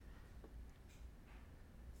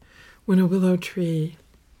When a willow tree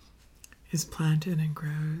is planted and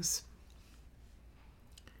grows,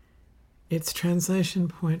 its translation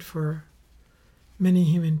point for many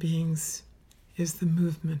human beings is the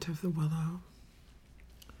movement of the willow,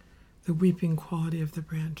 the weeping quality of the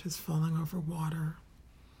branches falling over water,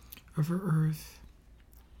 over earth,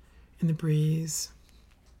 in the breeze,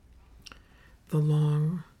 the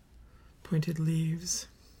long pointed leaves,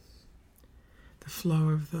 the flow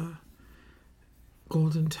of the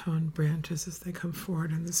golden toned branches as they come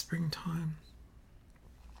forward in the springtime.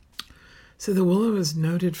 So the willow is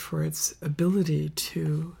noted for its ability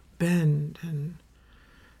to bend and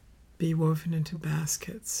be woven into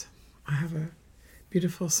baskets. I have a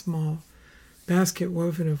beautiful small basket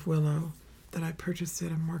woven of willow that I purchased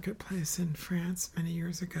at a marketplace in France many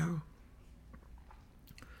years ago.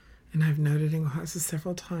 And I've noted in houses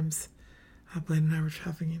several times. Blaine and I were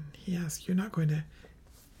traveling, and he asked, "You're not going to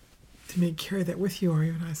me carry that with you, are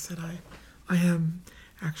you?" And I said, I am,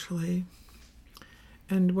 actually.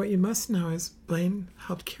 And what you must know is Blaine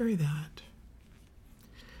helped carry that.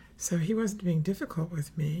 So he wasn't being difficult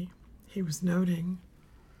with me. He was noting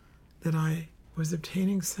that I was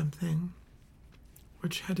obtaining something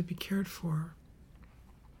which had to be cared for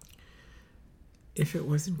if it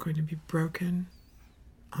wasn't going to be broken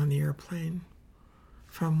on the airplane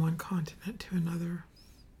from one continent to another.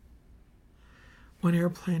 One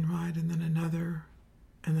airplane ride and then another,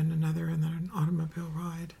 and then another, and then an automobile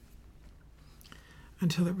ride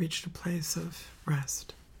until it reached a place of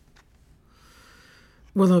rest.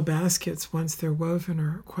 Willow baskets, once they're woven,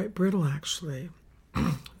 are quite brittle, actually.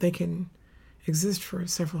 They can exist for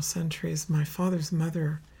several centuries. My father's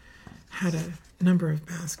mother had a number of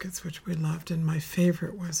baskets which we loved, and my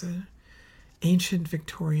favorite was an ancient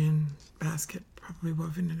Victorian basket, probably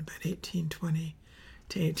woven in about 1820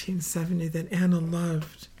 to 1870, that Anna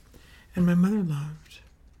loved, and my mother loved,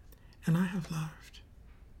 and I have loved.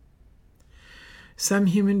 Some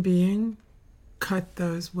human being cut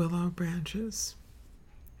those willow branches,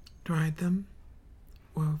 dried them,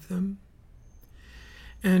 wove them,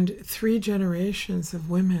 and 3 generations of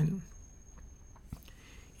women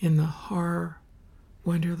in the Har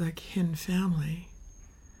Wunderlich Hin family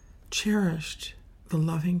cherished the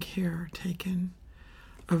loving care taken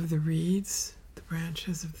of the reeds, the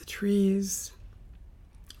branches of the trees,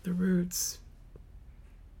 the roots,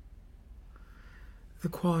 the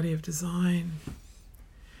quality of design,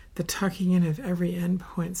 the tucking in of every end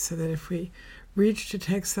point so that if we reach to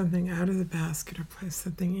take something out of the basket or place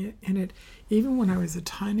something in it, even when I was a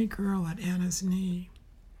tiny girl at Anna's knee,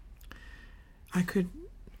 I could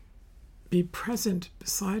be present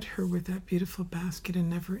beside her with that beautiful basket and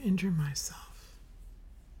never injure myself.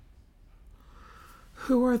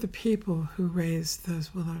 Who are the people who raised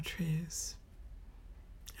those willow trees?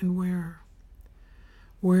 And where?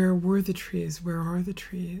 Where were the trees? Where are the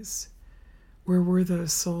trees? Where were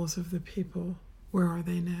those souls of the people? Where are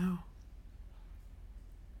they now?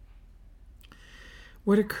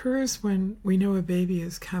 What occurs when we know a baby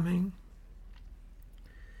is coming?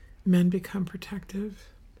 Men become protective,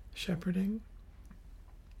 shepherding,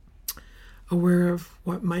 aware of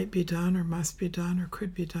what might be done or must be done or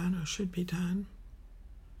could be done or should be done,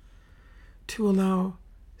 to allow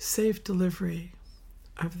safe delivery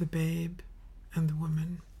of the babe and the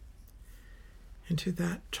woman into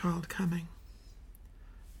that child coming.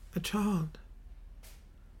 A child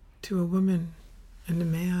to a woman and a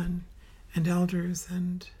man and elders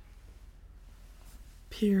and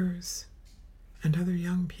peers and other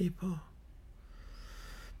young people.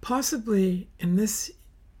 Possibly in this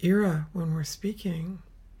era when we're speaking,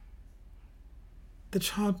 the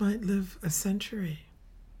child might live a century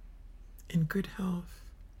in good health,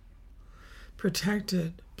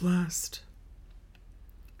 protected, blessed,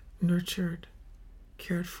 nurtured,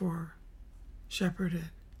 cared for, shepherded,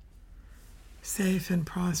 safe and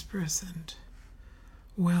prosperous and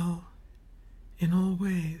well in all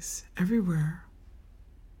ways, everywhere.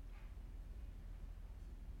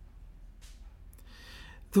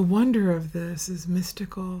 The wonder of this is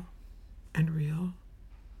mystical and real.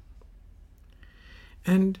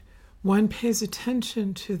 And one pays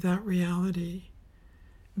attention to that reality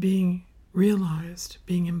being realized,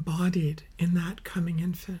 being embodied in that coming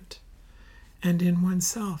infant, and in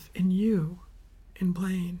oneself, in you, in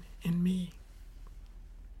Blaine, in me.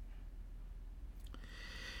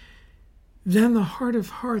 Then the heart of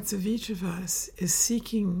hearts of each of us is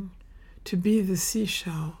seeking to be the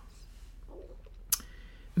seashell.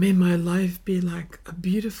 May my life be like a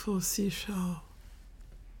beautiful seashell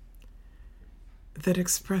that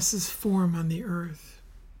expresses form on the earth,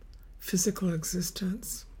 physical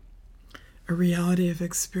existence, a reality of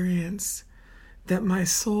experience that my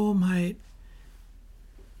soul might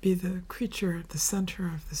be the creature at the center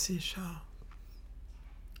of the seashell,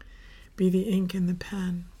 be the ink in the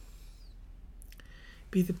pen,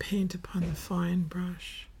 be the paint upon the fine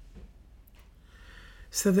brush,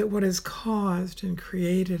 so that what is caused and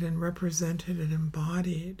created and represented and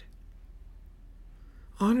embodied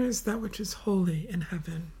honors that which is holy in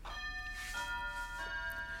heaven,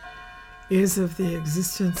 is of the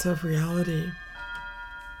existence of reality.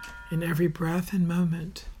 In every breath and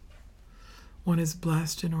moment, one is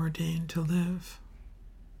blessed and ordained to live.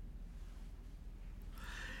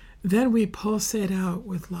 Then we pulsate out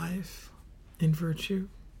with life in virtue,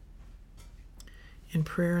 in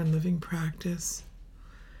prayer and living practice,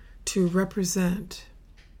 to represent,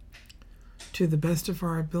 to the best of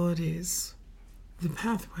our abilities, the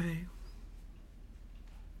pathway,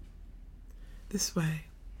 this way.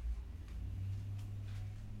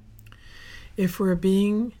 If we're a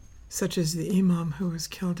being such as the Imam who was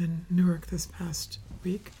killed in Newark this past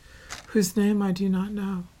week, whose name I do not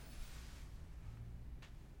know,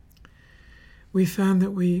 we found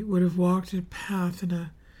that we would have walked a path in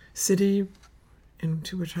a city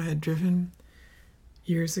into which I had driven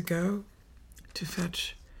years ago to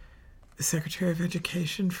fetch the Secretary of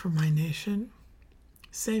Education for my nation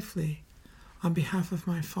safely on behalf of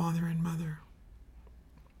my father and mother.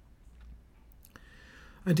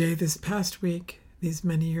 A day this past week, these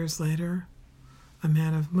many years later, a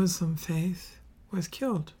man of Muslim faith was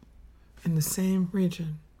killed in the same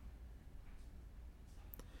region.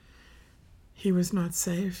 He was not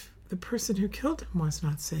safe. The person who killed him was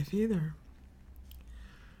not safe either.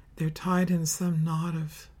 They're tied in some knot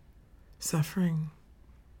of suffering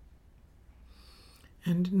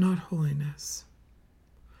and not holiness.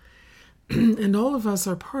 And all of us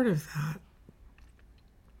are part of that.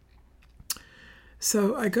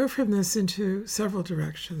 So I go from this into several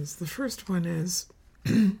directions. The first one is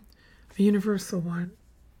a universal one,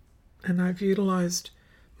 and I've utilized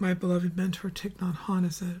my beloved mentor Thich Nhat Hanh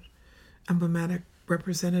as an emblematic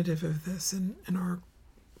representative of this in our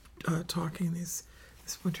talking this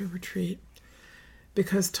winter retreat,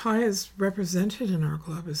 because Thai is represented in our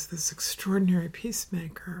club as this extraordinary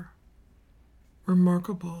peacemaker,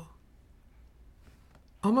 remarkable,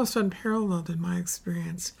 almost unparalleled in my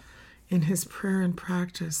experience, in his prayer and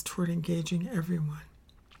practice toward engaging everyone.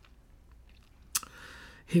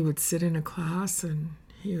 He would sit in a class and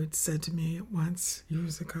he had said to me once,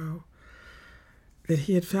 years ago, that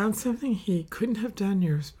he had found something he couldn't have done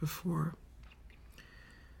years before.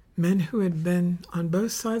 Men who had been on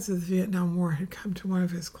both sides of the Vietnam War had come to one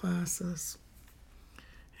of his classes.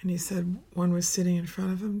 And he said one was sitting in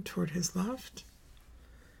front of him toward his left,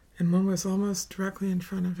 and one was almost directly in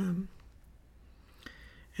front of him.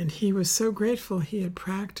 And he was so grateful he had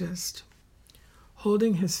practiced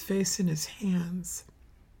holding his face in his hands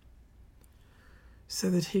so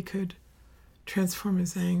that he could transform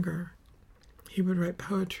his anger. He would write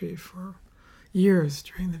poetry for years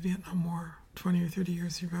during the Vietnam War. 20 or 30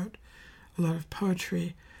 years he wrote a lot of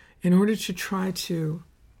poetry in order to try to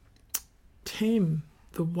tame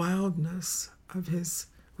the wildness of his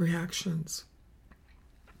reactions.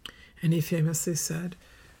 And he famously said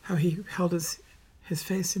how he held his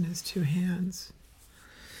face in his two hands.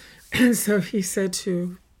 And so he said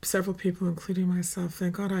to several people, including myself,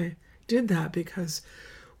 thank God I did that, because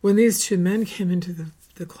when these two men came into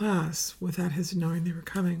the class without his knowing they were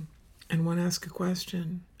coming, and one asked a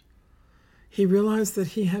question, he realized that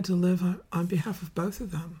he had to live on behalf of both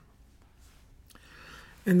of them,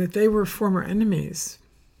 and that they were former enemies,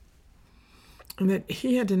 and that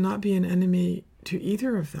he had to not be an enemy to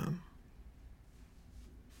either of them.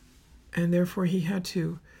 And therefore he had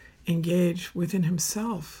to engage within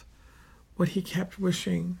himself what he kept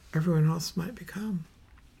wishing everyone else might become.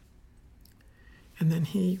 And then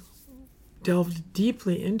he delved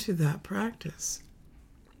deeply into that practice.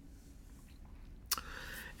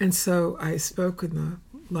 And so I spoke in the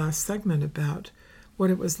last segment about what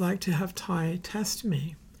it was like to have Thai test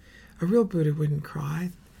me. A real Buddha wouldn't cry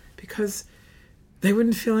because they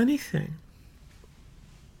wouldn't feel anything.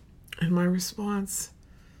 And my response,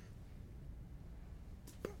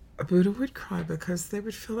 a Buddha would cry because they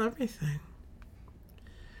would feel everything.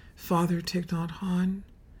 Father Thich Nhat Hanh,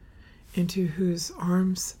 into whose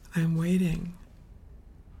arms I am waiting,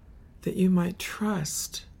 that you might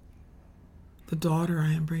trust the daughter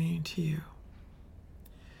I am bringing to you.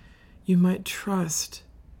 You might trust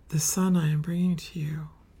the son I am bringing to you,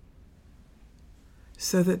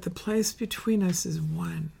 so that the place between us is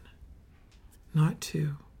one, not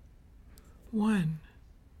two. One,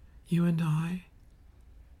 you and I.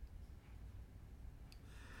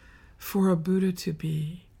 For a Buddha to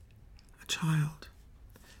be, a child,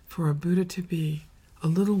 for a Buddha to be a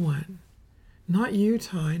little one. Not you,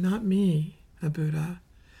 Tai, not me, a Buddha,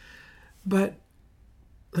 but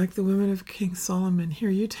like the women of King Solomon, here,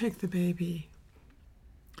 you take the baby.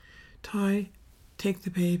 Tai, take the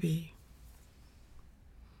baby.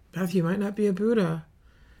 Beth, you might not be a Buddha.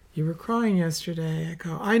 You were crying yesterday. I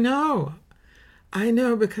go, I know,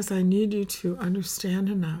 because I need you to understand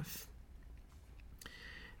enough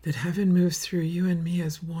that heaven moves through you and me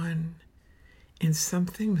as one in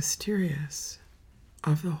something mysterious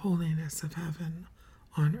of the holiness of heaven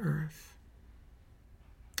on earth.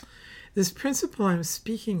 This principle I'm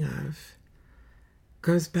speaking of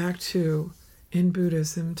goes back to, in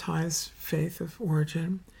Buddhism, Thai's faith of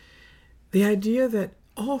origin, the idea that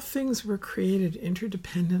all things were created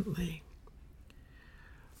interdependently.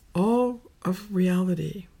 All of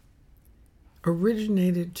reality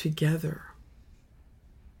originated together.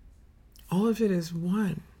 All of it is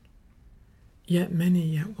one, yet many,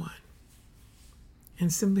 yet one.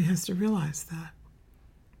 And simply has to realize that.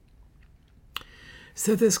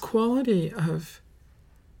 So this quality of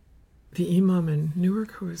the imam in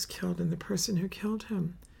Newark who was killed and the person who killed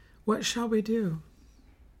him, what shall we do?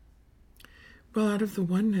 Well, out of the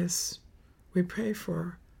oneness, we pray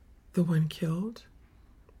for the one killed.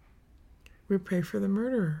 We pray for the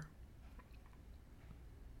murderer.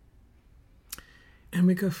 And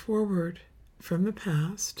we go forward from the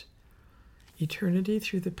past, eternity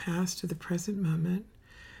through the past to the present moment,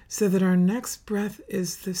 so that our next breath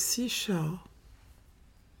is the seashell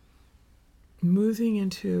moving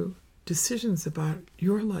into decisions about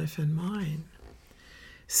your life and mine,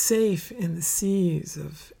 safe in the seas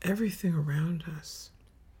of everything around us.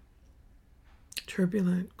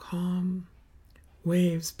 Turbulent, calm,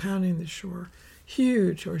 waves pounding the shore,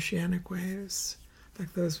 huge oceanic waves,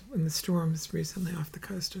 like those in the storms recently off the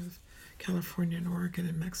coast of California and Oregon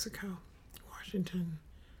and Mexico, Washington,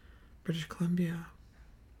 British Columbia.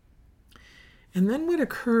 And then what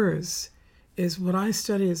occurs is what I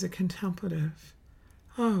study as a contemplative.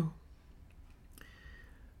 Oh,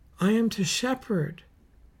 I am to shepherd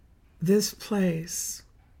this place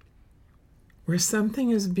where something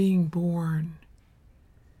is being born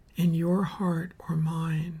in your heart or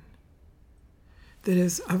mine that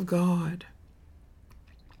is of God,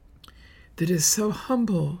 that is so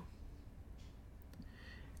humble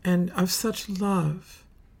and of such love.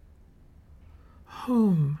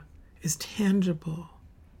 Home is tangible.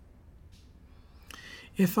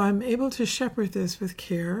 If I'm able to shepherd this with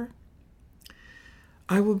care,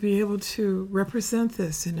 I will be able to represent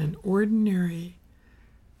this in an ordinary,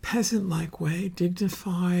 peasant-like way,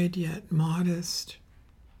 dignified yet modest,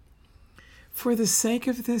 for the sake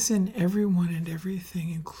of this in everyone and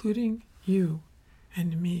everything, including you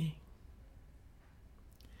and me.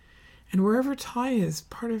 And wherever Tai is,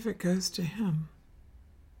 part of it goes to him.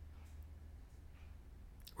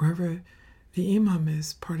 Wherever the imam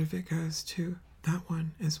is, part of it goes to that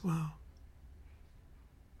one as well.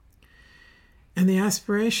 And the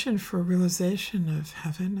aspiration for realization of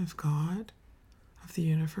heaven, of God, of the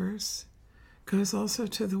universe, goes also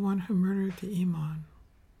to the one who murdered the imam.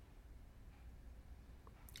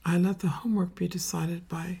 I let the homework be decided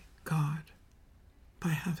by God, by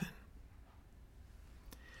heaven.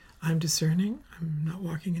 I'm discerning. I'm not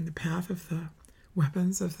walking in the path of the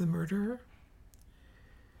weapons of the murderer.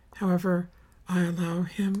 However, I allow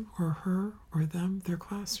him or her or them their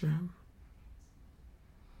classroom.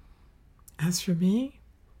 As for me,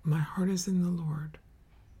 my heart is in the Lord.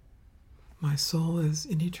 My soul is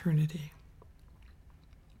in eternity.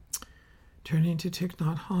 Turning to Thich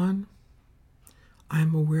Nhat Hanh, I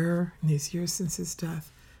am aware in these years since his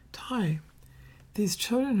death, Tai, these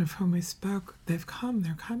children of whom we spoke, they've come,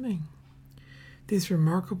 they're coming. These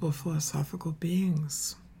remarkable philosophical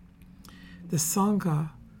beings. The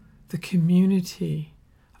Sangha, the community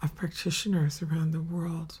of practitioners around the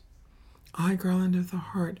world. I, Garland of the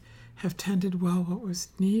Heart, have tended well what was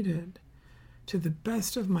needed to the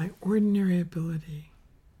best of my ordinary ability,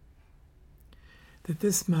 that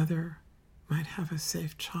this mother might have a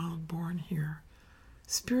safe child born here,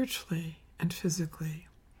 spiritually and physically,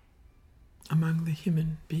 among the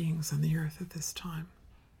human beings on the earth at this time.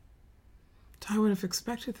 Tai would have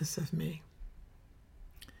expected this of me,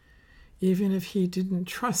 even if he didn't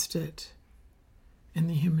trust it in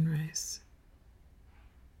the human race.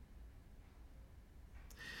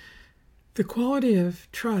 The quality of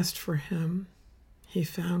trust for him, he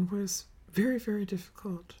found, was very, very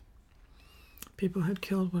difficult. People had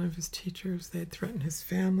killed one of his teachers. They had threatened his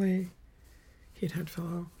family. He'd had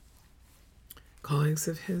fellow colleagues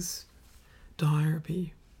of his die or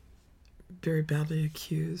be very badly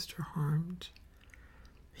accused or harmed.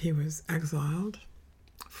 He was exiled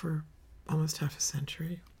for almost half a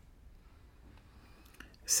century.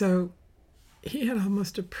 So he had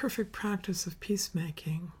almost a perfect practice of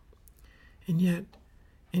peacemaking, and yet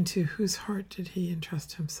into whose heart did he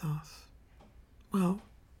entrust himself? Well,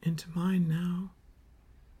 into mine now.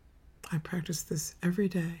 I practice this every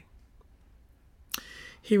day.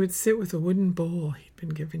 He would sit with a wooden bowl he'd been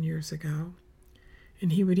given years ago,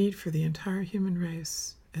 and he would eat for the entire human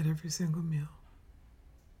race at every single meal.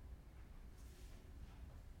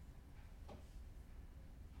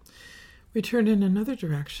 We turned in another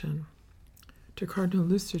direction to Cardinal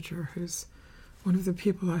Lustiger, who's one of the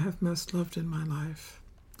people I have most loved in my life.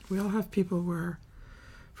 We all have people where,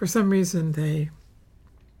 for some reason, they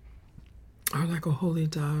are like a holy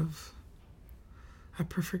dove, a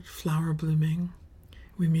perfect flower blooming.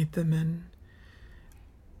 We meet them and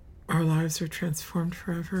our lives are transformed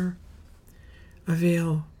forever. A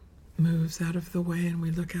veil moves out of the way and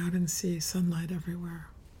we look out and see sunlight everywhere.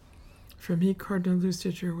 For me, Cardinal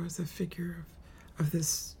Lustiger was a figure of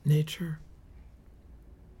this nature.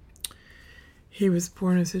 He was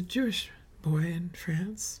born as a Jewish boy in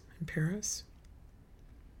France, in Paris.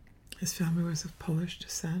 His family was of Polish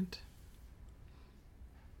descent.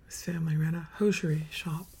 His family ran a hosiery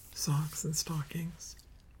shop, socks and stockings.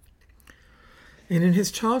 And in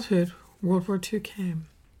his childhood, World War II came.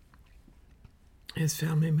 His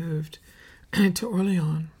family moved to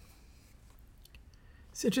Orléans.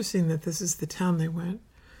 It's interesting that this is the town they went.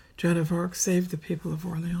 Joan of Arc saved the people of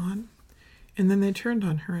Orléans, and then they turned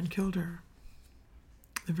on her and killed her,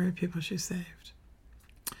 the very people she saved.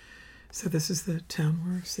 So this is the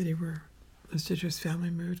city where Lustiger's family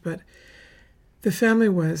moved. But the family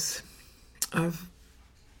was of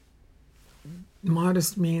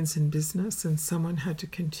modest means in business, and someone had to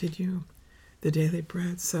continue the daily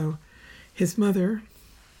bread. So his mother,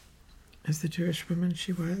 as the Jewish woman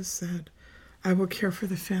she was, said, "I will care for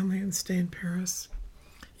the family and stay in Paris.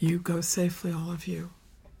 You go safely, all of you."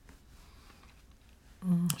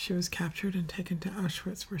 She was captured and taken to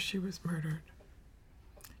Auschwitz, where she was murdered,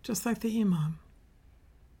 just like the imam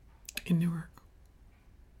in Newark.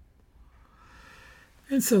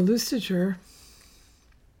 And so Lustiger,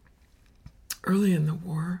 early in the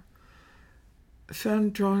war,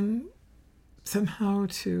 found drawn somehow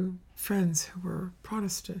to friends who were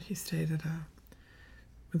Protestant. He stayed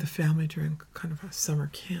with a family during kind of a summer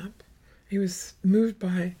camp. He was moved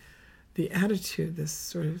by the attitude, this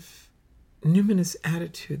sort of numinous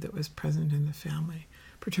attitude that was present in the family,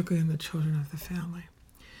 particularly in the children of the family.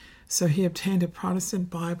 So he obtained a Protestant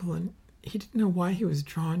Bible, and he didn't know why he was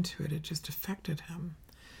drawn to it. It just affected him.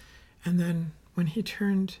 And then when he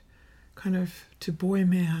turned kind of to boy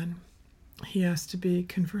man, he asked to be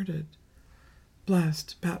converted,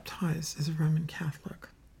 blessed, baptized as a Roman Catholic.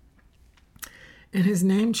 And his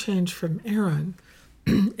name changed from Aaron,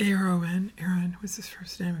 A-R-O-N, Aaron was his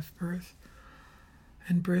first name of birth,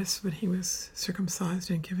 and Briss, when he was circumcised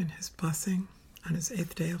and given his blessing on his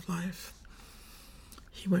 8th day of life,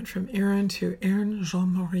 he went from Aaron to Aaron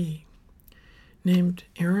Jean-Marie, named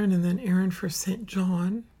Aaron, and then Aaron for St.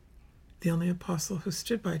 John, the only apostle who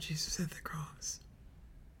stood by Jesus at the cross,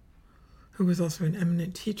 who was also an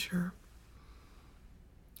eminent teacher,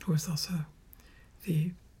 who was also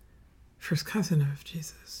the first cousin of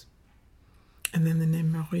Jesus. And then the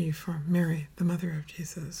name Marie for Mary, the mother of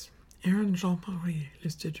Jesus. Aaron Jean-Marie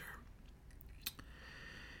Lustiger.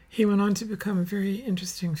 He went on to become a very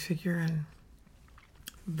interesting figure in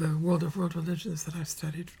the world of world religions that I've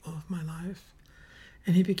studied all of my life.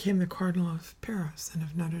 And he became the Cardinal of Paris and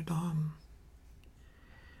of Notre Dame.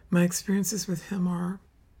 My experiences with him are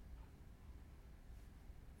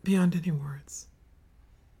beyond any words.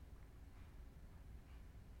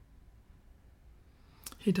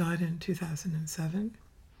 He died in 2007.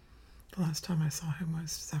 The last time I saw him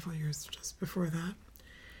was several years just before that.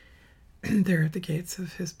 There at the gates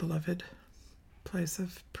of his beloved place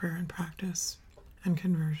of prayer and practice and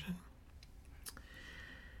conversion.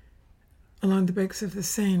 Along the banks of the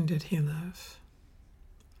Seine did he live,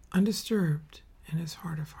 undisturbed in his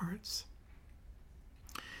heart of hearts.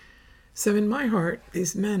 So in my heart,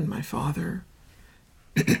 these men, my father,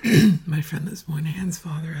 my friend Liz Moynihan's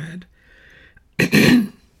father, Ed,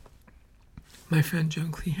 my friend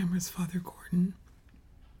Joan Kleehammer's father, Gordon,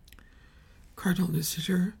 Cardinal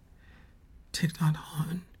Lustiger, Thich Nhat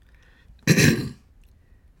Hanh,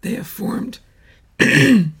 they have formed,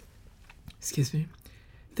 they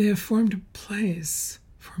have formed a place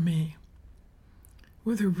for me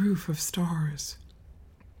with a roof of stars,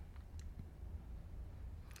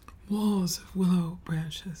 walls of willow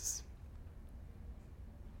branches,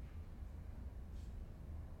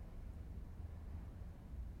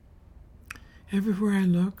 Everywhere I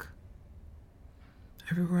look,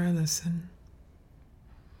 everywhere I listen,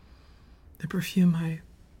 the perfume I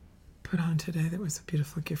put on today that was a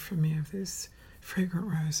beautiful gift from me of these fragrant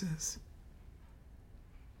roses.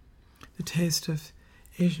 The taste of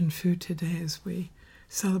Asian food today as we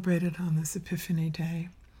celebrated on this Epiphany Day,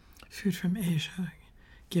 food from Asia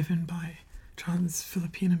given by John's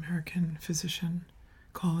Philippine-American physician,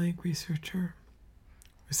 colleague, researcher,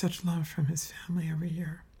 with such love from his family every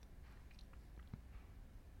year.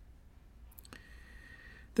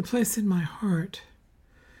 The place in my heart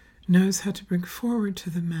knows how to bring forward to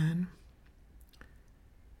the men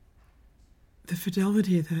the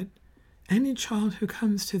fidelity that any child who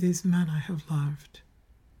comes to these men I have loved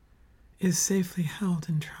is safely held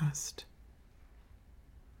in trust.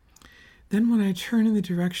 Then when I turn in the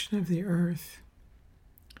direction of the earth,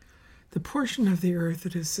 the portion of the earth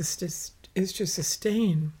that is to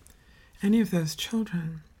sustain any of those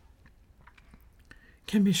children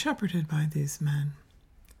can be shepherded by these men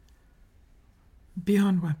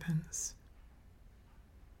beyond weapons.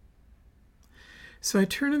 So I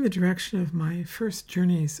turn in the direction of my first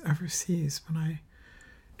journeys overseas when I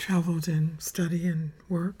traveled in study and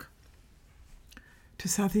work to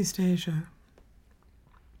Southeast Asia,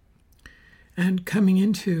 and coming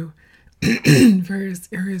into various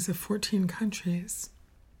areas of 14 countries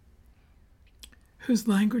whose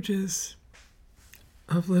languages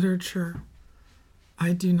of literature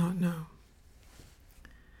I do not know.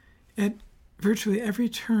 At virtually every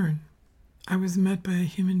turn, I was met by a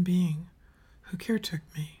human being who caretook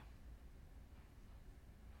me.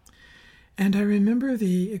 And I remember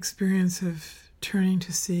the experience of turning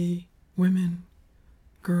to see women,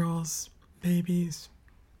 girls, babies,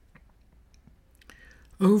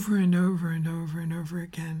 over and over and over and over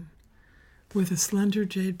again, with a slender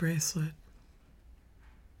jade bracelet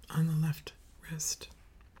on the left wrist.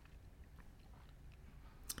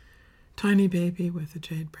 Tiny baby with a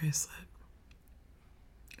jade bracelet.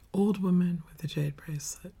 Old woman with a jade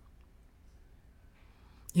bracelet.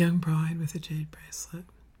 Young bride with a jade bracelet.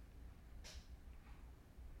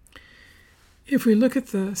 If we look at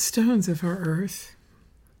the stones of our earth,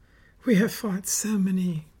 we have fought so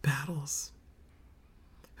many battles.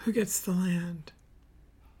 Who gets the land?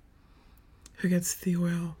 Who gets the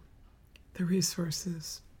oil, the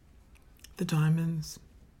resources, the diamonds?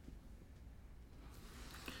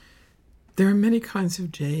 There are many kinds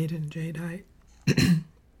of jade and jadeite.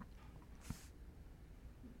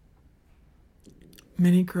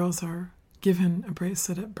 Many girls are given a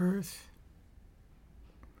bracelet at birth,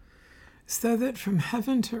 so that from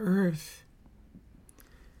heaven to earth,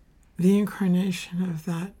 the incarnation of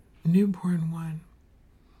that newborn one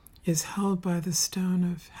is held by the stone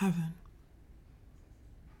of heaven.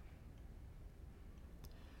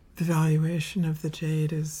 The valuation of the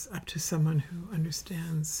jade is up to someone who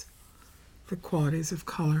understands the qualities of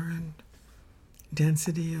color and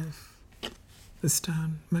density of the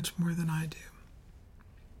stone much more than I do.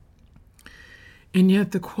 And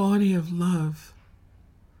yet the quality of love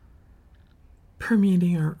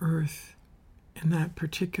permeating our earth in that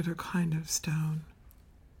particular kind of stone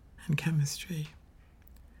and chemistry,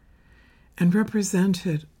 and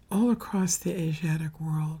represented all across the Asiatic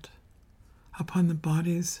world upon the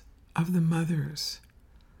bodies of the mothers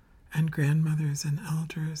and grandmothers and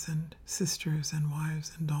elders and sisters and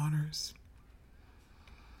wives and daughters,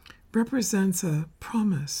 represents a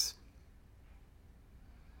promise,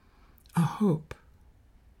 a hope.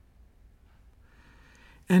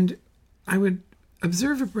 And I would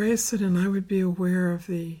observe a bracelet and I would be aware of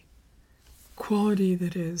the quality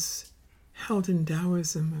that is held in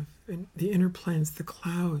Taoism, of the inner planes, the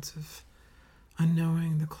clouds of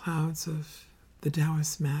unknowing, the clouds of the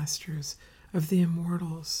Taoist masters, of the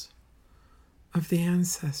immortals, of the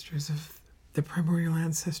ancestors, of the primordial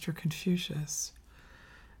ancestor Confucius,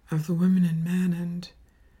 of the women and men, and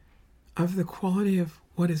of the quality of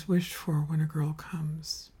what is wished for when a girl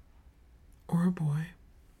comes, or a boy.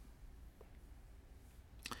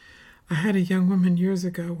 I had a young woman years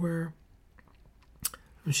ago where,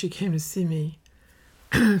 when she came to see me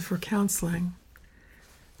for counseling,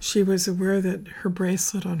 she was aware that her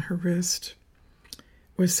bracelet on her wrist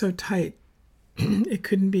was so tight it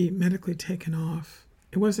couldn't be medically taken off.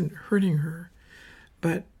 It wasn't hurting her,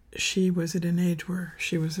 but she was at an age where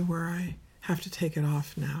she was aware, I have to take it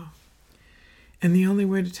off now. And the only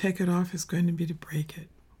way to take it off is going to be to break it.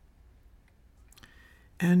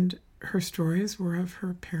 And her stories were of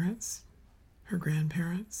her parents, her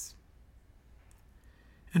grandparents,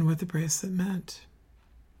 and what the bracelet meant.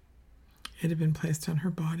 It had been placed on her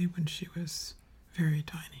body when she was very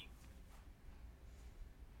tiny.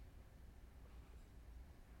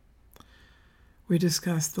 we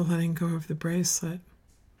discussed the letting go of the bracelet,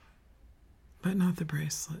 but not the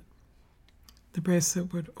bracelet. The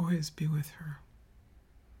bracelet would always be with her.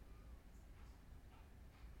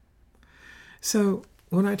 So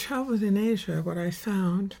when I traveled in Asia, what I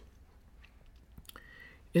found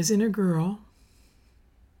is in a girl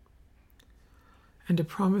and a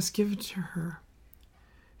promise given to her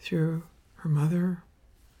through her mother,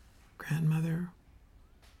 grandmother,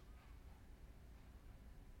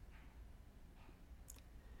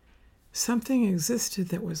 something existed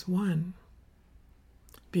that was one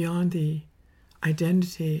beyond the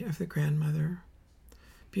identity of the grandmother,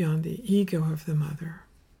 beyond the ego of the mother,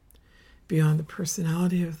 beyond the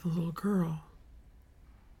personality of the little girl.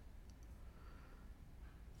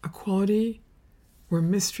 A quality where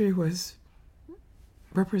mystery was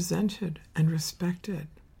represented and respected,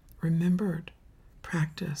 remembered,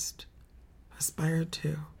 practiced, aspired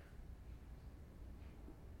to.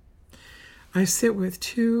 I sit with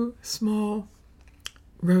two small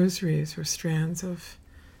rosaries or strands of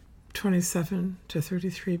 27 to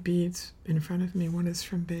 33 beads in front of me. One is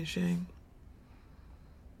from Beijing.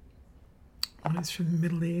 One is from the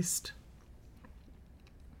Middle East.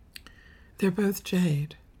 They're both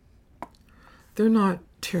jade. They're not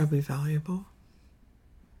terribly valuable.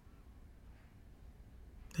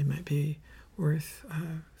 They might be worth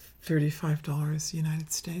 $35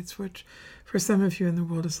 United States, which for some of you in the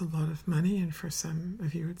world is a lot of money, and for some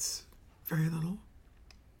of you it's very little.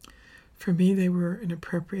 For me, they were an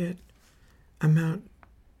appropriate amount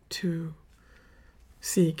to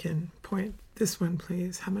seek and point. This one,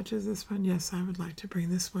 please. How much is this one? Yes, I would like to bring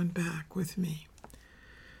this one back with me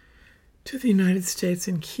to the United States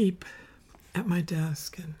and keep at my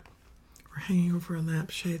desk and or hanging over a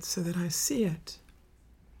lampshade so that I see it.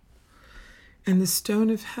 And the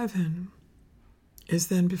stone of heaven is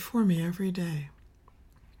then before me every day.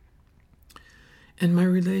 And my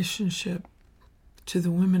relationship to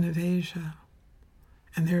the women of Asia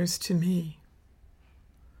and theirs to me,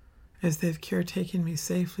 as they've caretaken me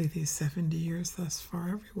safely these 70 years thus far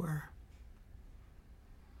everywhere.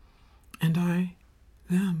 And I,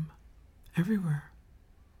 them, everywhere,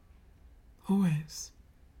 always.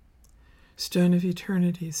 Stone of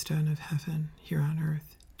eternity, stone of heaven, here on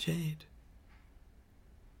earth, jade.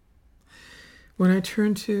 When I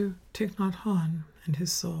turn to Thich Nhat Hanh and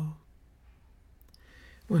his soul,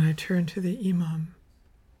 when I turn to the Imam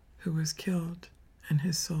who was killed and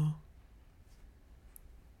his soul,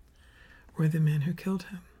 or the man who killed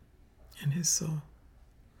him and his soul,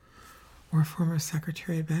 or former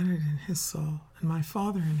Secretary Bennett and his soul, and my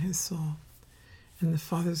father and his soul, and the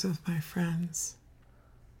fathers of my friends,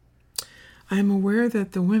 I am aware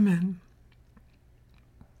that the women,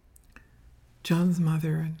 John's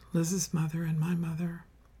mother and Liz's mother and my mother,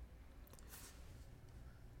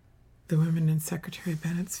 the women in Secretary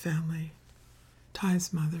Bennett's family,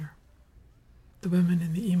 Ty's mother, the women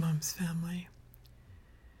in the Imam's family,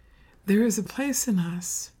 there is a place in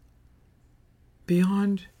us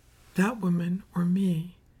beyond that woman or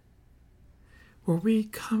me where we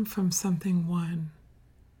come from something one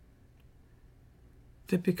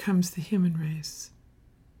that becomes the human race.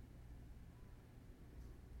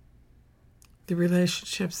 The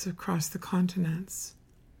relationships across the continents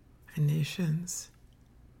and nations,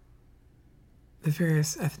 the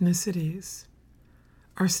various ethnicities,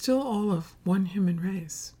 are still all of one human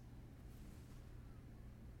race.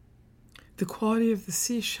 The quality of the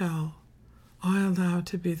seashell I allow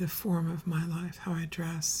to be the form of my life, how I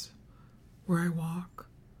dress, where I walk,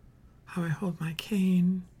 how I hold my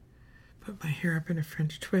cane, put my hair up in a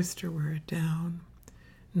French twist or wear it down,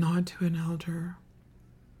 nod to an elder,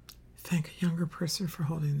 thank a younger person for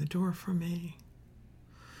holding the door for me.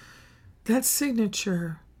 That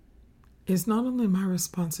signature is not only my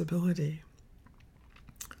responsibility,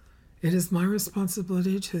 it is my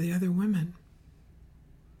responsibility to the other women,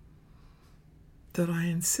 that I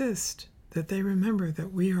insist that they remember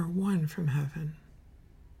that we are one from heaven.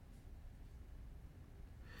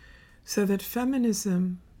 So that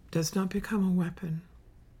feminism does not become a weapon,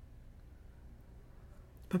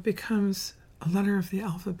 but becomes a letter of the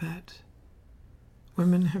alphabet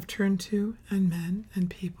women have turned to, and men and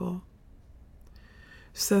people,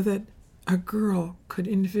 so that a girl could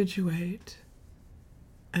individuate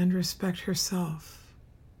and respect herself,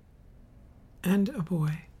 and a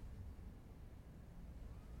boy.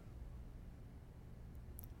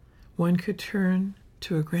 One could turn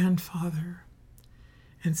to a grandfather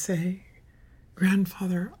and say,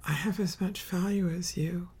 "Grandfather, I have as much value as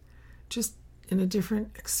you, just in a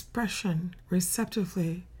different expression,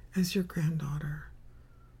 receptively as your granddaughter.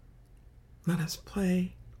 Let us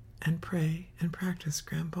play and pray and practice,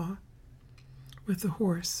 Grandpa." with the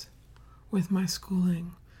horse, with my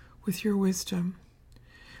schooling, with your wisdom,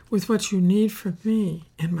 with what you need from me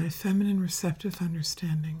and my feminine receptive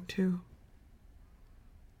understanding too.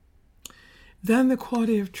 Then the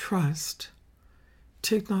quality of trust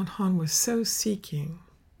Thich Nhat Hanh was so seeking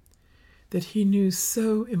that he knew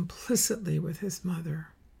so implicitly with his mother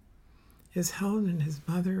is held in his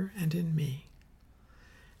mother and in me,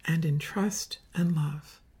 and in trust and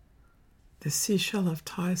love. The seashell of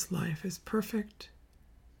Thai's life is perfect.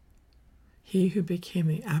 He who became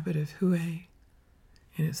the abbot of Hue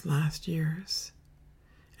in his last years,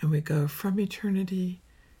 and we go from eternity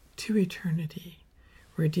to eternity,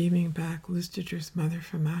 redeeming back Lustiger's mother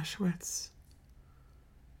from Auschwitz,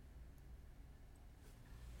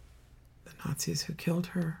 the Nazis who killed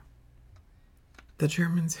her, the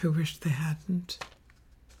Germans who wished they hadn't,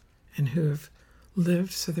 and who have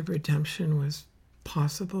lived so that redemption was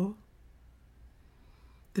possible,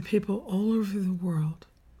 the people all over the world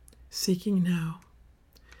seeking now,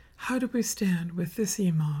 how do we stand with this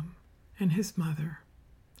imam and his mother,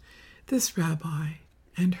 this rabbi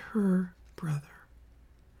and her brother,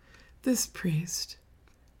 this priest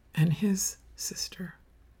and his sister,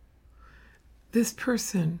 this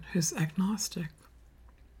person who's agnostic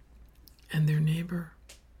and their neighbor?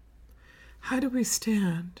 How do we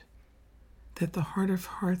stand that the heart of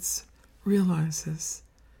hearts realizes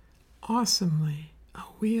awesomely,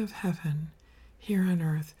 oh, we of heaven here on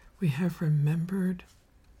earth, we have remembered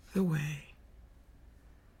the way.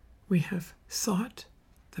 We have sought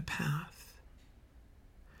the path.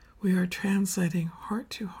 We are translating heart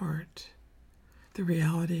to heart the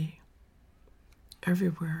reality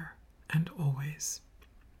everywhere and always.